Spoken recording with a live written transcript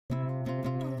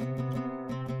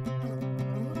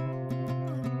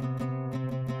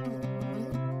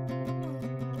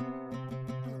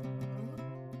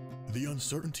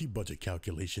uncertainty budget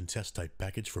calculation test type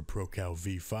package for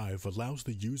ProCalV5 allows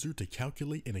the user to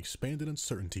calculate an expanded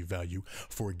uncertainty value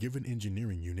for a given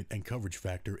engineering unit and coverage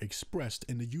factor expressed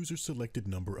in the user's selected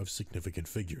number of significant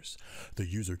figures. The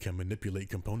user can manipulate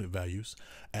component values,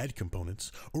 add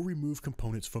components, or remove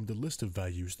components from the list of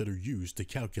values that are used to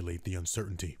calculate the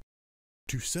uncertainty.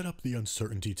 To set up the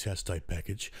uncertainty test type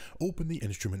package, open the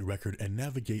instrument record and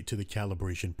navigate to the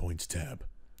Calibration Points tab.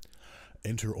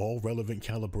 Enter all relevant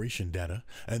calibration data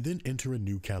and then enter a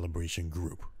new calibration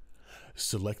group.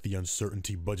 Select the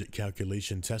uncertainty budget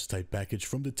calculation test type package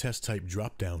from the test type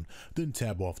dropdown, then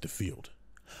tab off the field.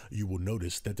 You will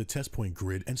notice that the test point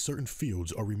grid and certain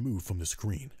fields are removed from the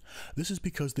screen. This is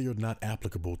because they are not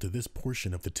applicable to this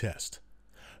portion of the test.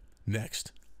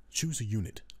 Next, choose a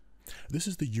unit. This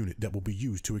is the unit that will be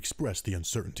used to express the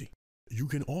uncertainty. You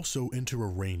can also enter a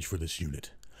range for this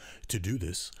unit. To do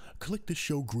this, click the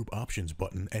Show Group Options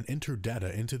button and enter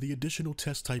data into the additional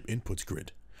test type inputs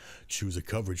grid. Choose a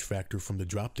coverage factor from the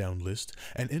drop-down list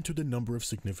and enter the number of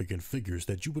significant figures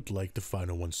that you would like the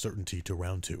final uncertainty to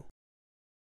round to.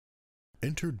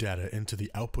 Enter data into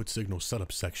the Output Signal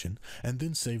Setup section and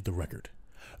then save the record.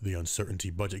 The uncertainty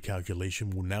budget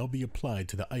calculation will now be applied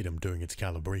to the item during its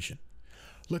calibration.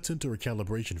 Let's enter a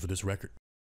calibration for this record.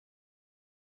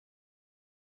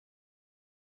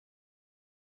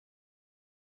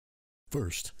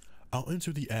 First, I'll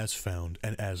enter the as found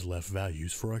and as left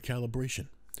values for our calibration.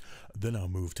 Then I'll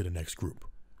move to the next group.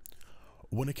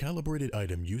 When a calibrated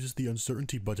item uses the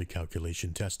uncertainty budget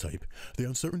calculation test type, the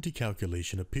uncertainty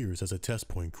calculation appears as a test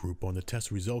point group on the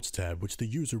test results tab, which the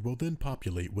user will then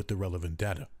populate with the relevant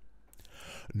data.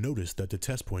 Notice that the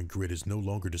test point grid is no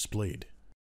longer displayed.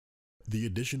 The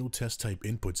additional test type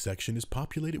input section is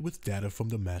populated with data from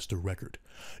the master record.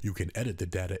 You can edit the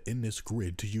data in this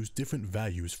grid to use different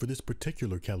values for this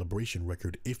particular calibration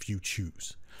record if you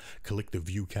choose. Click the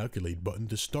View Calculate button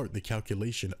to start the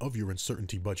calculation of your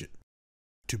uncertainty budget.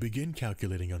 To begin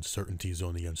calculating uncertainties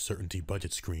on the uncertainty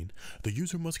budget screen, the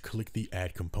user must click the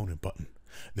Add Component button.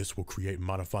 This will create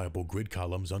modifiable grid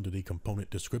columns under the component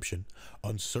description,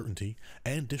 uncertainty,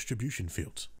 and distribution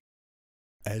fields.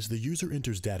 As the user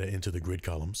enters data into the grid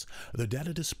columns, the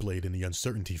data displayed in the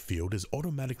uncertainty field is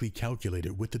automatically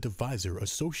calculated with the divisor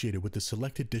associated with the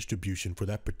selected distribution for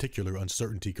that particular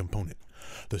uncertainty component.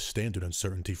 The standard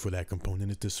uncertainty for that component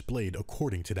is displayed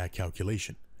according to that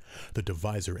calculation. The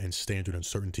divisor and standard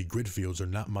uncertainty grid fields are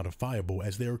not modifiable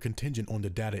as they are contingent on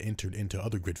the data entered into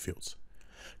other grid fields.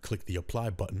 Click the Apply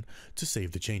button to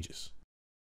save the changes.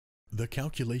 The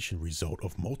calculation result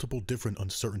of multiple different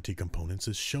uncertainty components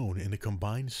is shown in the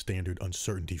Combined Standard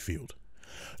Uncertainty field.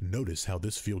 Notice how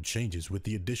this field changes with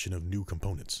the addition of new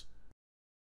components.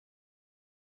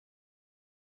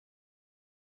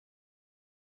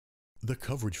 The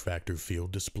Coverage Factor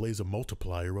field displays a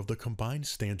multiplier of the Combined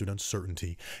Standard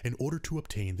Uncertainty in order to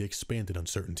obtain the Expanded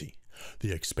Uncertainty.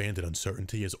 The Expanded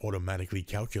Uncertainty is automatically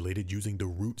calculated using the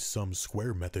root sum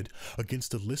square method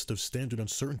against a list of standard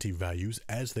uncertainty values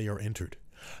as they are entered.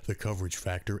 The coverage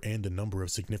factor and the number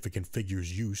of significant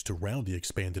figures used to round the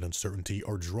expanded uncertainty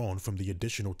are drawn from the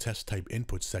additional test type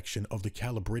input section of the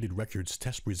Calibrated Records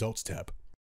Test Results tab.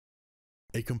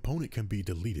 A component can be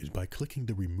deleted by clicking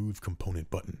the Remove Component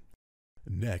button.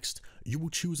 Next, you will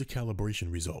choose a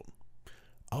calibration result.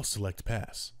 I'll select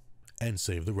Pass and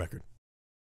save the record.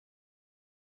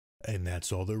 And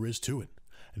that's all there is to it.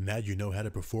 Now you know how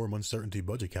to perform uncertainty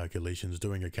budget calculations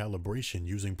during a calibration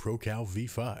using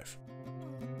ProCalV5.